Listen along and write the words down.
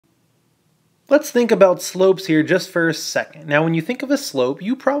Let's think about slopes here just for a second. Now, when you think of a slope,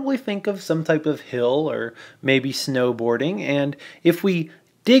 you probably think of some type of hill or maybe snowboarding. And if we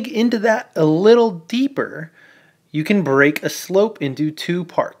dig into that a little deeper, you can break a slope into two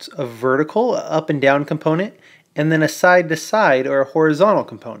parts, a vertical, a up and down component, and then a side to side or a horizontal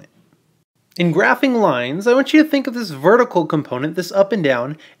component. In graphing lines, I want you to think of this vertical component, this up and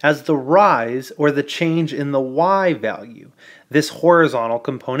down, as the rise or the change in the y value. This horizontal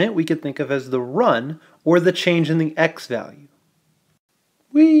component we could think of as the run or the change in the x value.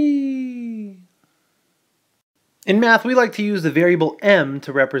 Whee! In math, we like to use the variable m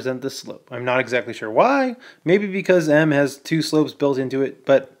to represent the slope. I'm not exactly sure why, maybe because m has two slopes built into it,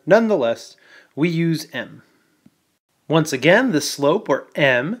 but nonetheless, we use m. Once again, the slope, or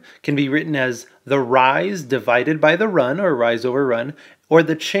m, can be written as the rise divided by the run, or rise over run, or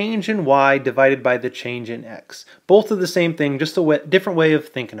the change in y divided by the change in x. Both are the same thing, just a different way of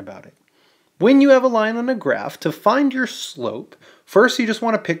thinking about it. When you have a line on a graph, to find your slope, first you just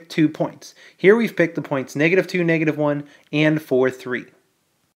want to pick 2 points. Here we've picked the points -2, -1, and 4, 3.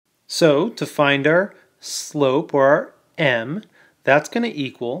 So, to find our slope, or our m, that's going to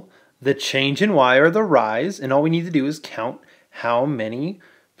equal the change in y, or the rise, and all we need to do is count how many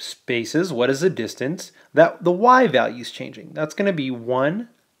spaces, what is the distance, that the y value is changing. That's going to be 1,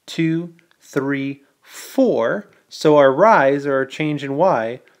 2, 3, 4. So our rise, or our change in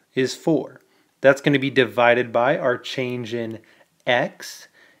y, is 4. That's going to be divided by our change in x.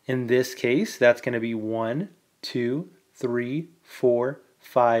 In this case, that's going to be 1, 2, 3, 4,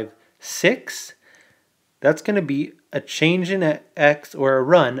 5, 6. That's going to be a change in x, or a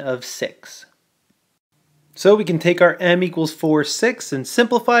run, of 6. So we can take our m equals 4, 6 and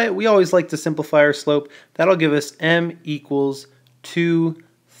simplify it. We always like to simplify our slope. That'll give us m equals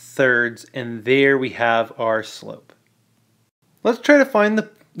 2/3, and there we have our slope. Let's try to find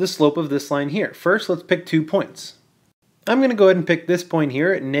the slope of this line here. First, let's pick 2 points. I'm going to go ahead and pick this point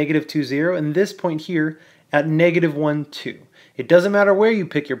here at -2, 0, and this point here at -1, 2. It doesn't matter where you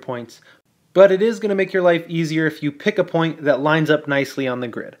pick your points, but it is going to make your life easier if you pick a point that lines up nicely on the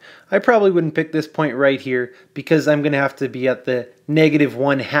grid. I probably wouldn't pick this point right here because I'm going to have to be at the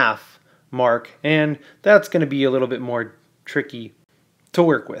 -1/2 mark, and that's going to be a little bit more tricky to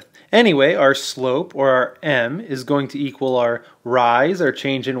work with. Anyway, our slope, or our m, is going to equal our rise, our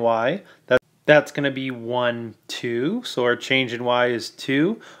change in y. That's going to be 1, 2, so our change in y is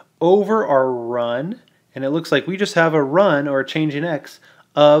 2, over our run, and it looks like we just have a run, or a change in x,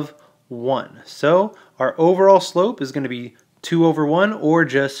 of 1. So our overall slope is going to be 2/1, or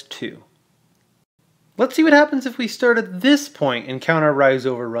just 2. Let's see what happens if we start at this point and count our rise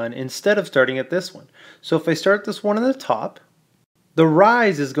over run instead of starting at this one. So if I start this one at the top, the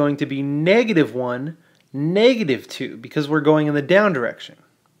rise is going to be -1, -2, because we're going in the down direction.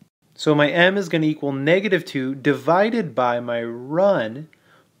 So my m is going to equal -2 divided by my run,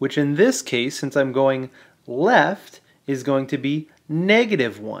 which in this case, since I'm going left, is going to be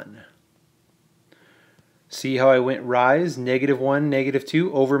 -1. See how I went rise, -1, -2,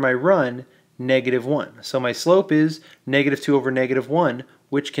 over my run, -1. So my slope is -2 over -1,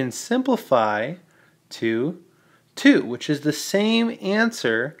 which can simplify to 2, which is the same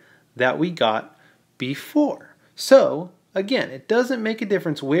answer that we got before. So, again, it doesn't make a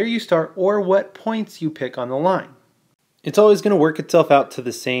difference where you start or what points you pick on the line. It's always going to work itself out to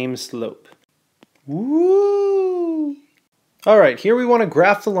the same slope. Woo! Alright, here we want to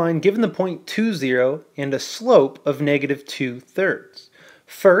graph the line given the point 2, 0 and a slope of -2/3.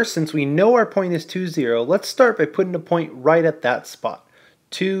 First, since we know our point is 2, 0, let's start by putting a point right at that spot,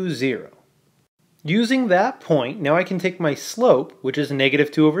 2, 0. Using that point, now I can take my slope, which is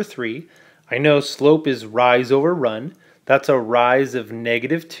 -2/3. I know slope is rise over run. That's a rise of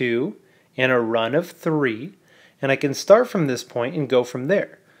 -2 and a run of 3. And I can start from this point and go from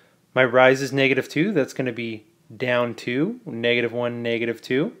there. My rise is -2, that's going to be down 2, -1,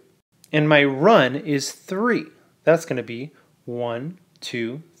 -2. And my run is 3. That's going to be 1,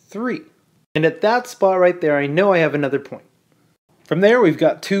 2, 3. And at that spot right there, I know I have another point. From there, we've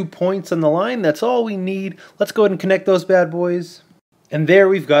got 2 points on the line. That's all we need. Let's go ahead and connect those bad boys. And there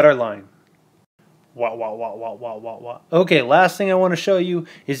we've got our line. Wow. Okay, last thing I want to show you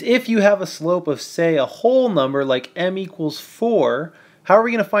is if you have a slope of, say, a whole number like m equals 4, how are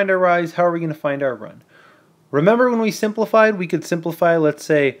we going to find our rise? How are we going to find our run? Remember when we simplified, we could simplify, let's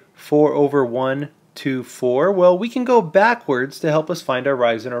say, 4/1 to 4. Well, we can go backwards to help us find our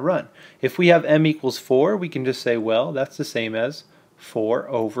rise and our run. If we have m equals 4, we can just say, well, that's the same as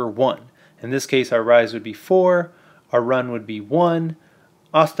 4/1. In this case, our rise would be 4, our run would be 1.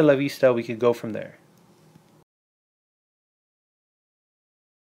 Hasta la vista, we could go from there.